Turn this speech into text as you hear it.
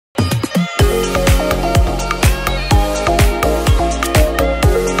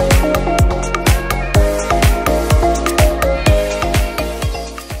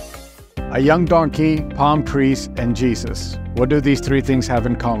young donkey, palm trees, and Jesus. What do these three things have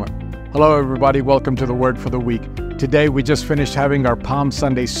in common? Hello everybody, welcome to the Word for the Week. Today we just finished having our Palm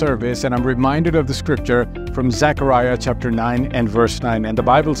Sunday service, and I'm reminded of the scripture from Zechariah chapter 9 and verse 9. And the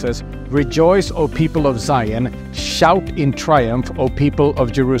Bible says, "Rejoice, O people of Zion, shout in triumph, O people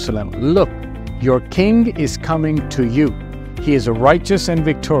of Jerusalem. Look, your king is coming to you. He is righteous and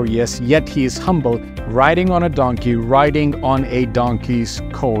victorious, yet he is humble, riding on a donkey, riding on a donkey's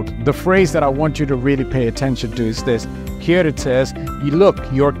colt." The phrase that I want you to really pay attention to is this. Here it says, "Look,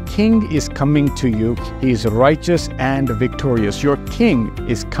 your king is coming to you. He is righteous and victorious." Your king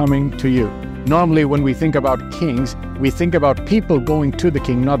is coming to you. Normally, when we think about kings, we think about people going to the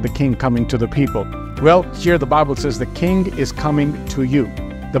king, not the king coming to the people. Well, here the Bible says the king is coming to you.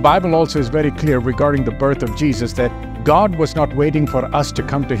 The Bible also is very clear regarding the birth of Jesus that God was not waiting for us to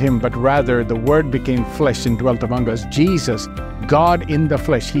come to him, but rather the Word became flesh and dwelt among us. Jesus, God in the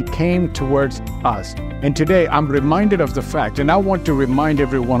flesh, he came towards us. And today I'm reminded of the fact, and I want to remind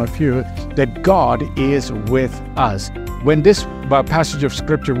every one of you, that God is with us. When this passage of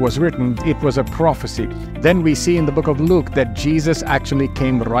scripture was written, it was a prophecy. Then we see in the book of Luke that Jesus actually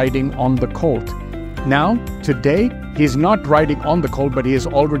came riding on the colt. Now, today, he's not riding on the colt, but he is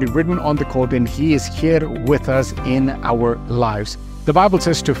already ridden on the colt, and he is here with us in our lives. The Bible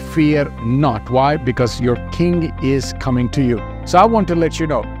says to fear not. Why? Because your king is coming to you. So I want to let you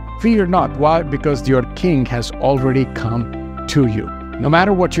know, fear not. Why? Because your king has already come to you. No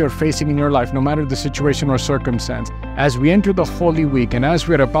matter what you're facing in your life, no matter the situation or circumstance, as we enter the Holy Week and as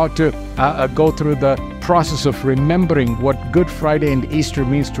we're about to go through the process of remembering what Good Friday and Easter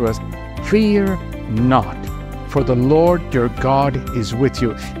means to us, fear not, for the Lord your God is with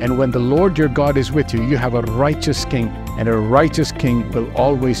you. And when the Lord your God is with you, you have a righteous king, and a righteous king will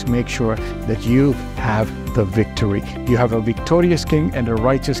always make sure that you have the victory. You have a victorious king and a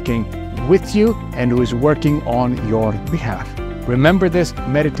righteous king with you, and who is working on your behalf. Remember this,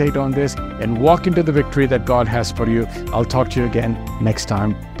 meditate on this, and walk into the victory that God has for you. I'll talk to you again next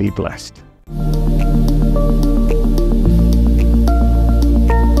time. Be blessed.